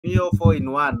Mio 4 in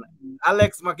 1.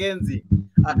 Alex Mackenzie.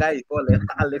 Agai pole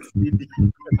Alex Didi.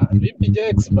 Vipi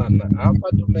Jex bana, hapa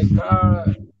tumekaa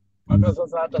mpaka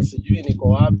sasa hata sijui niko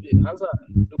wapi. Sasa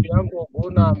ndugu yangu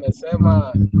Oguna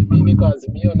amesema mimi niko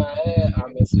Azimio na yeye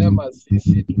amesema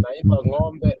sisi tunaiba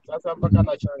ng'ombe. Sasa mpaka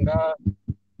nashangaa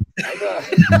sasa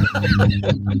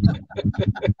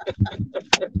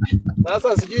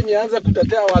sasa sijui nianze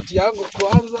kutetea watu yangu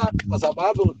kwanza, kwa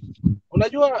sababu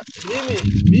unajua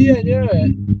mimi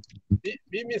yenyewe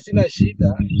mimi sina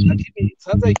shida, lakini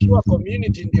sasa ikiwa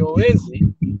community ndio wezi,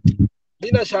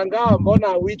 mimi nashangaa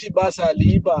mbona Witi basa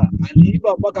aliiba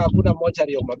mpaka hakuna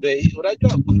mochari ya Mutembei.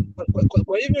 Unajua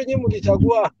kwa hivyo nyinyi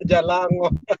mlichagua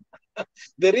Jalango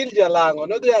the real Jalango,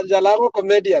 not the Jalango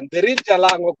comedian, the real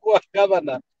Jalango kuwa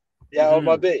governor ya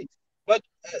Mutembei. But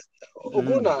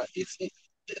Oguna,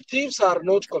 thieves are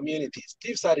not communities,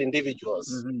 thieves are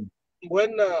individuals.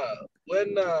 When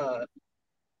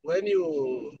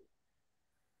you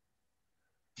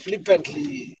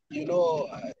flippantly,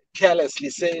 carelessly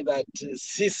say that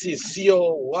sisi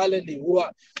sio wale ni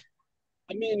huwa,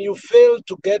 I mean, you fail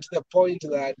to get the point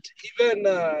that even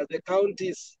the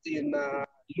counties in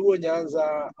Luo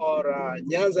Nyanza or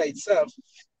Nyanza itself,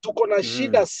 tuko na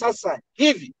shida sasa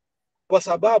hivi kwa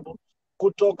sababu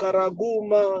kutoka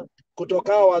Raguma,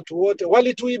 kutoka watu wote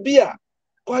walituibia.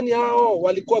 Kwani hao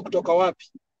walikuwa kutoka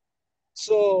wapi?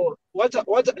 So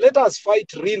let us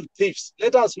fight real thieves.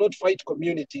 Let us not fight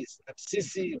communities.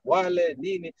 Sisi wale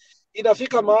nini.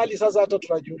 Inafika mahali sasa hata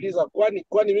tunajiuliza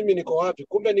kwani mimi niko wapi?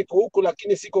 Kumbe niko huku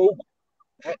lakini siko huku.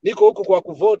 Niko huku kwa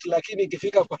kuvote lakini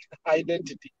ikifika kwa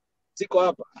identity siko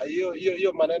hapa.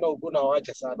 Hiyo maneno Oguna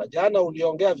waache sana. Jana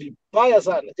uliongea vibaya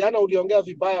sana. Jana uliongea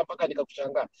vibaya mpaka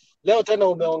nikakushangaa. Leo tena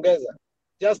umeongeza.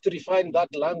 Just refine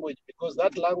that language because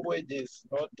that language is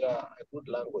not a good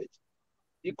language.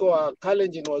 Iko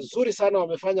Kalenjin wazuri sana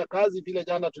wamefanya kazi vile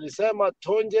jana tulisema.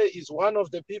 Tonje is one of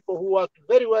the people who worked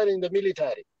very well in the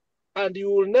military, and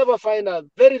you will never find a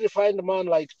very refined man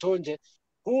like Tonje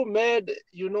who made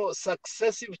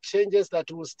successive changes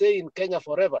that will stay in Kenya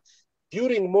forever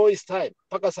during Moi's time.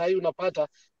 Mpaka saa hii unapata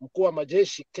mkuu wa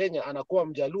majeshi Kenya anakuwa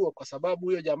Mjaluo kwa sababu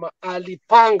huyo jamaa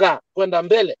alipanga kwenda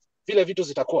mbele vile vitu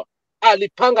zitakuwa,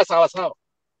 alipanga sawa sawa.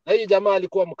 Na hii jamaa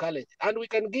alikuwa Mkalenjin. And we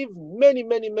can give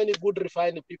many good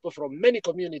refined people from many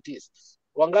communities.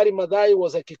 Wangari Maathai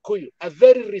was a Kikuyu, a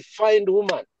very refined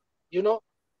woman,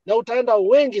 na utaenda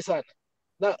wengi sana.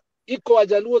 Na iko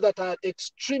Wajaluo that are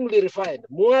extremely refined.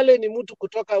 Mwale ni mtu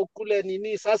kutoka kule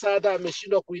nini, sasa hata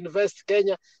ameshindwa kuinvest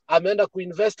Kenya, ameenda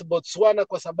kuinvest Botswana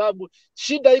kwa sababu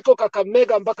shida iko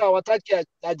Kakamega mpaka hawataki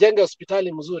ajenge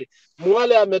hospitali mzuri.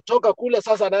 Mwale ametoka kule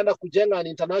sasa anaenda kujenga an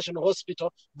international hospital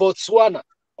Botswana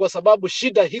kwa sababu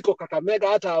shida hiko Kakamega,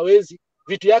 hata hawezi,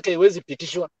 vitu yake haiwezi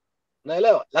pitishwa.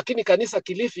 Naelewa, lakini kanisa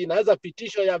Kilifi inaweza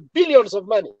pitishwa ya billions of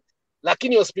money,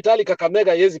 lakini hospitali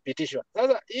Kakamega haiwezi pitishwa.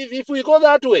 Sasa if we go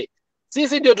that way,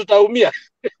 sisi ndio tutaumia.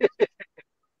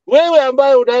 Wewe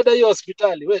ambaye unaenda hiyo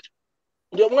hospitali, wewe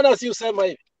ndio mwana si usema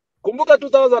hivi. Kumbuka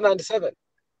 2007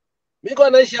 miko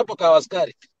anaishi hapo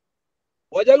Kawaskari,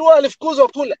 Wajaluo walifukuzwa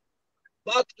kule.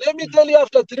 But let me tell you,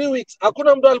 after 3 weeks,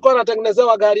 hakuna mtu alikuwa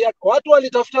anatengenezewa gari yake. Watu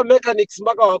walitafuta mechanics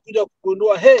mpaka wakuja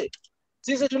kugundua, hey,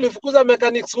 sisi tulifukuza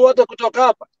mechanics wote kutoka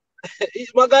hapa.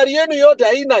 Magari yenu yote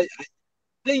haina,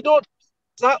 they don't.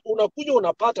 Sa unakuja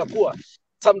unapata kuwa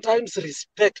sometimes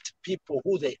respect people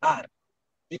who they are,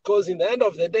 because in the end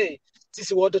of the day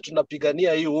sisi wote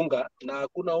tunapigania hii unga, na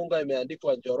hakuna unga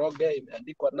imeandikwa Njoroge,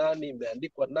 imeandikwa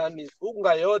nani.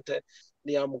 Unga yote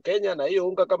ni ya Mkenya, na hiyo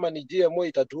unga kama ni GMO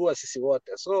itatuua sisi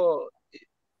wote. So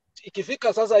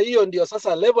ikifika sasa, hiyo ndio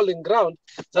sasa leveling ground,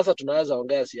 sasa tunaweza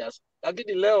ongea siasa.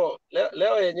 Lakini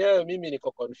leo yenyewe mimi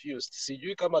niko confused.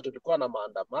 Sijui kama tulikuwa na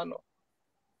maandamano,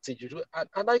 sijui.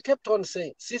 And I kept on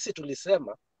saying, sisi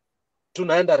tulisema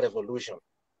tunaenda revolution.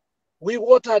 We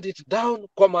watered it down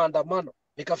kwa maandamano.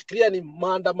 Nikafikiria ni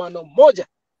maandamano moja.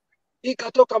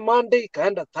 Ikatoka Monday,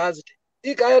 ikaenda Thursday,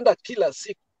 ikaenda kila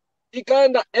siku,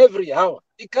 ikaenda every hour,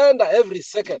 ikaenda every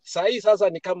second. Saa hii sasa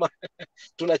ni kama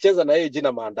tunacheza na hiyo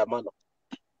jina maandamano.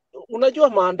 Unajua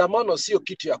maandamano sio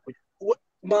kitu ya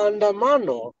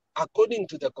maandamano, according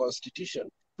to the constitution,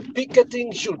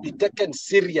 picketing should be taken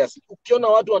serious. Ukiona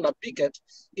watu wana picket,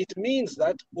 it means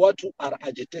that watu are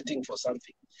agitating for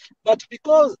something. But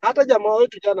because hata jamaa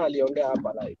wetu jana aliongea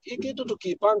hapa, like hii kitu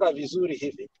tukipanga vizuri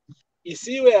hivi,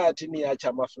 isiwe ati ni ya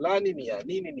chama fulani, ni ya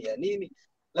nini.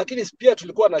 Lakini pia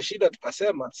tulikuwa na shida,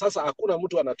 tukasema sasa hakuna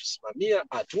mtu anatusimamia.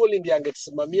 Atuoli ndiye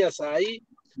angetusimamia saa hii.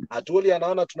 Atuoli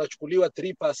anaona tunachukuliwa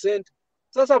 3%.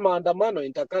 Sasa maandamano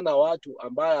itakana watu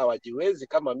ambao hawajiwezi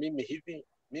kama mimi hivi,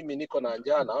 Mimi niko na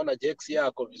njaa, naona Jex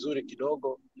yako vizuri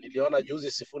kidogo. Niliona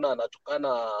juzi Sifuna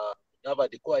anatukana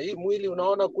Mudavadi kwa hii mwili,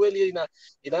 unaona kweli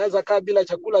inaweza kaa bila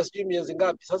chakula sijui miezi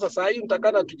ngapi. Sasa saa hii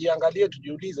mtakana tujiangalie,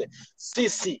 tujiulize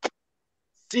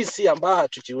sisi ambao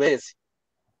hatujiwezi,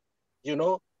 you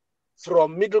know,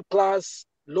 from middle class,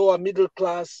 lower middle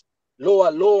class,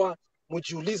 lower,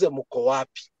 mjiulize mko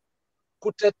wapi?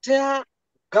 Kutetea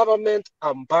government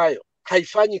ambayo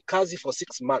haifanyi kazi for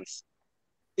 6 months,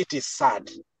 it is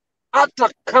sad.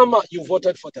 Hata kama you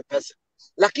voted for the person,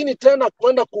 lakini tena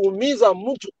kwenda kuumiza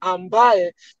mtu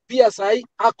ambaye pia sahi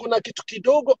hakuna kitu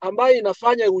kidogo ambaye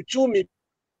inafanya uchumi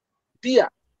pia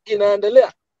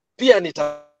inaendelea, pia ni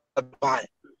tabaya.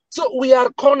 So we are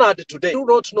cornered today. We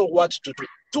do not know what to do.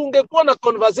 Tungekuwa na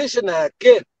conversation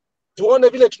again, tuone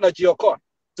vile tunajiokoa,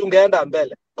 tungeenda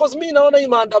mbele. Because mimi naona hii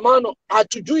maandamano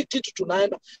hatujui kitu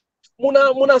tunaenda.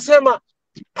 Munasema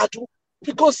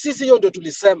because sisi hiyo ndio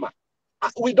tulisema.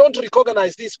 We don't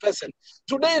recognize this person.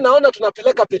 Today naona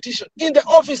tunapeleka petition in the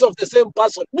office of the same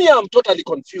person. Me, I'm totally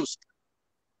confused.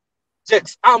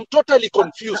 Jex, I'm totally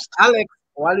confused. Alex,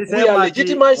 we are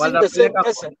legitimizing the same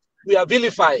person. We are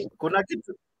vilifying.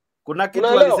 Kuna kitu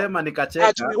walisema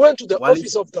nikacheka. We went to the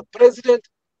office of the president.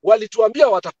 Walituambia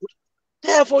watakuja.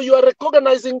 Therefore, you are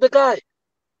recognizing the guy.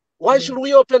 Why should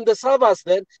we open the servers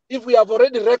then if we have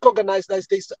already recognized as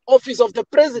the office of the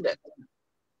president?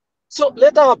 So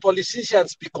let our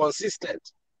politicians be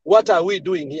consistent. What are we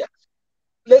doing here?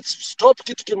 Let's stop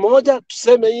kitu kimoja,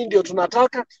 tuseme hii ndio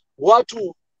tunataka,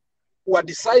 watu wa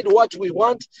decide what we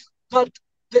want, but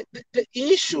the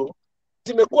issue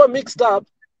zimekuwa mixed up,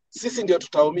 sisi ndio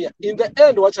tutaumia. In the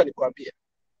end, wacha nikwambie,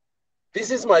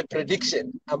 this is my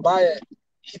prediction, ambaye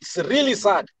it's really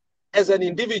sad as an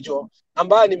individual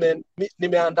ambaye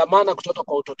nimeandamana kutoka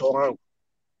kwa utoto wangu,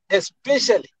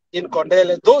 especially in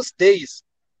Kondele, those days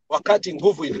wakati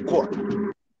nguvu ilikuwa.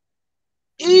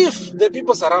 If the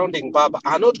people surrounding Baba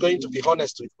are not going to be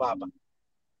honest with Baba,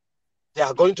 they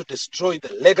are going to destroy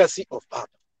the legacy of Baba.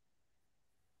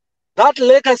 That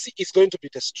legacy is going to be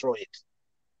destroyed.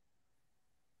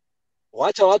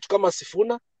 Wacha watu kama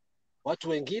Sifuna, watu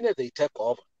wengine, they take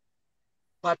over.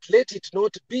 But let it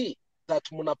not be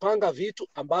that munapanga vitu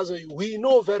ambazo we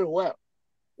know very well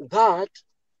that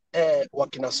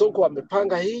wakina Sonko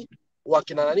wamepanga hii,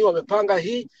 wakina nani wamepanga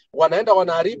hii, wanaenda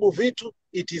wanaharibu vitu.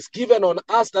 It is given on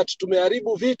us that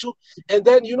tumeharibu vitu, and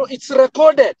then you know it's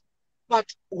recorded, but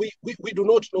we do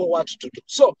not know what to do.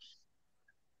 So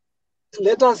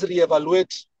let us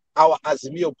reevaluate our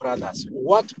Azimio brothers.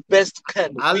 What best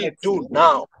can we do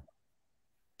now?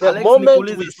 The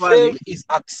moment we fail is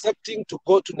accepting to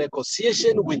go to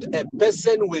negotiation with a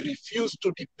person we refuse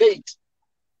to debate.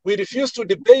 We refuse to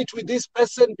debate with this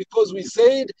person because we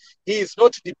said he is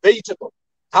not debatable.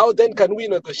 How then can we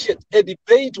negotiate? A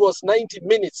debate was 90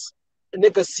 minutes. A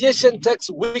negotiation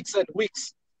takes weeks and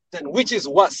weeks. Then which is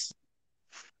worse?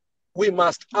 We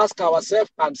must ask ourselves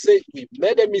and say, we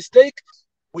made a mistake.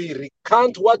 We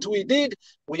recant what we did.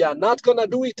 We are not going to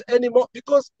do it anymore.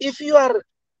 Because if you are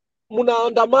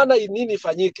munaandamana, nini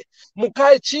fanyike?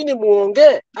 Mukae chini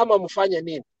muonge ama mufanye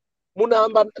nini?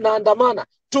 Munaandamana,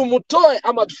 tumutoe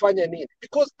ama tufanye nini?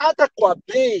 Because hata kwa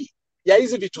bei ya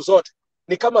hizi vitu zote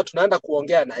ni kama tunaenda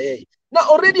kuongea na yeye. Na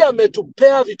already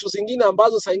ametupea vitu zingine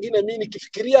ambazo saa ingine mimi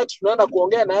nikifikiria tunaenda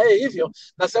kuongea na yeye hivyo,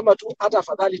 nasema tu hata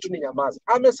afadhali tu ninyamaze.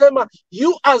 Amesema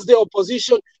you as the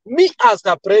opposition, me as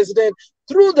the president,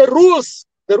 through the rules,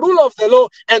 the rule of the law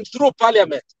and through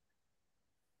parliament.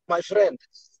 My friend,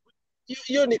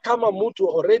 hiyo ni kama mtu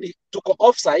already tuko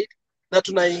offside na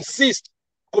tuna insist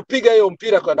kupiga hiyo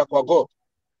mpira kwenda kwa goal.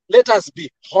 Let us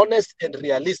be honest and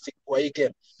realistic kwa hii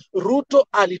game. Ruto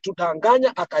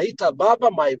alitudanganya akaita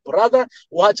Baba my brother,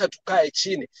 wacha tukae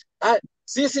chini.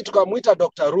 Sisi tukamuita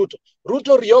Dr. Ruto.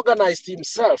 Ruto reorganized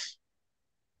himself.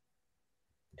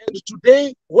 And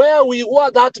today, where we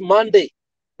were that Monday,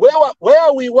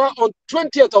 where we were on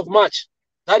 20th of March,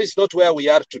 that is not where we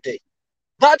are today.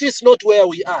 That is not where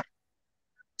we are.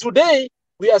 Today,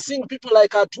 we are seeing people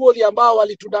like Atuoli ambao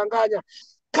walitudanganya.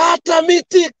 Kata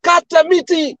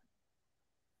miti.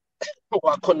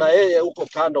 Wako na yeye huko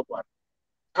kando bwana.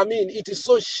 I mean, it is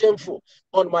so shameful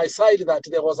on my side that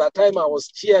there was a time I was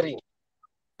cheering.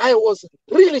 I was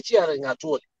really cheering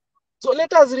Atuoli. So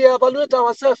let us reevaluate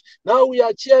ourselves. Now we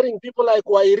are cheering people like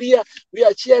Wairia. We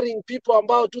are cheering people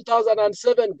about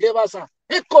 2007 gave us a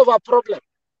heck of a problem.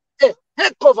 A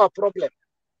heck of a problem.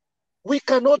 We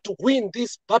cannot win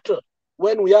this battle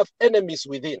when we have enemies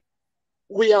within.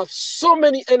 We have so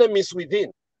many enemies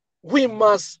within. We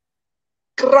must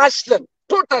crush them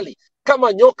totally.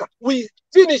 Kama nyoka. We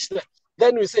finish them.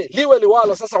 Then we say, liwe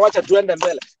liwalo, sasa wacha tuende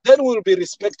mbele. Then we will be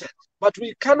respected. but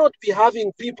we cannot be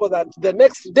having people that the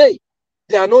next day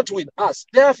they are not with us.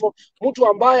 Therefore, mtu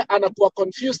ambaye anakuwa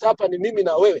confused hapa ni mimi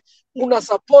na wewe. Una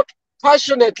support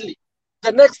passionately.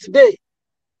 The next day,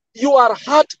 you are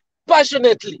hurt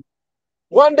passionately.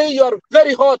 One day you are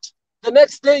very hot. The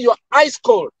next day you are ice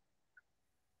cold.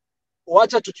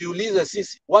 Wacha tujiulize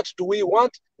sisi, what do we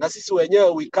want? Na sisi wenyewe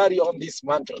we carry on this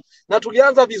mantle. Na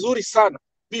tulianza vizuri sana.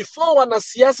 Before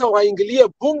wanasiasa waingilie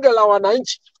bunge la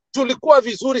wananchi, tulikuwa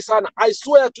vizuri sana. I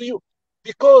swear to you.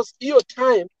 Because hiyo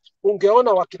time,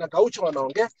 ungeona wakina Gaucho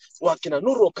wanaongea, wakina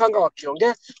Nuru Okanga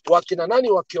wakiongea, wakina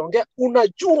nani wakiongea,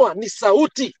 unajua ni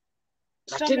sauti.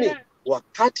 Lakini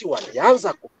wakati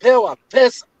walianza kupewa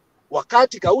pesa,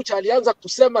 wakati Gaucho alianza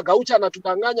kusema Gaucho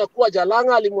anatudanganya kuwa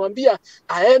Jalanga alimwambia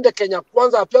aende Kenya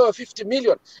kwanza apewe 50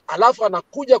 million, alafu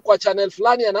anakuja kwa channel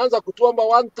fulani anaanza kutuomba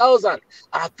 1000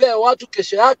 apewe watu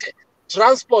kesho yake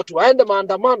transport waende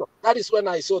maandamano. That is when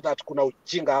I saw that kuna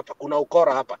ujinga hapa, kuna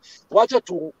ukora hapa. Wacha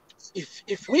tu,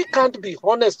 if we can't be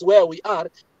honest where we are,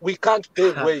 we can't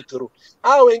pave way through.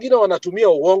 Hao wengine wanatumia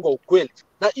uongo ukweli,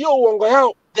 na hiyo uongo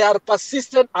yao they are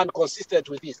persistent and consistent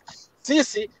with this.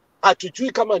 Sisi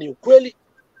hatujui kama ni ukweli,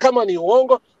 kama ni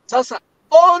uongo. Sasa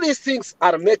all these things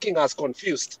are making us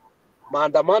confused.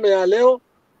 Maandamano ya leo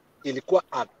ilikuwa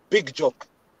a big joke.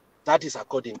 That is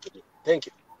according to me. Thank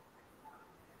you.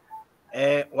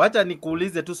 Wacha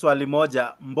nikuulize tu swali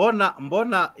moja.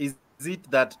 Mbona is it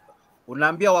that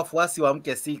unaambia wafuasi wa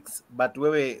mke 6 but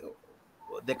wewe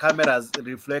the cameras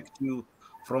reflect you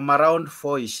from around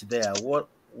 4ish there?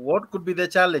 What could be the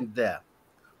challenge there?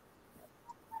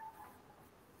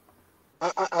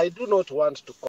 I do not want to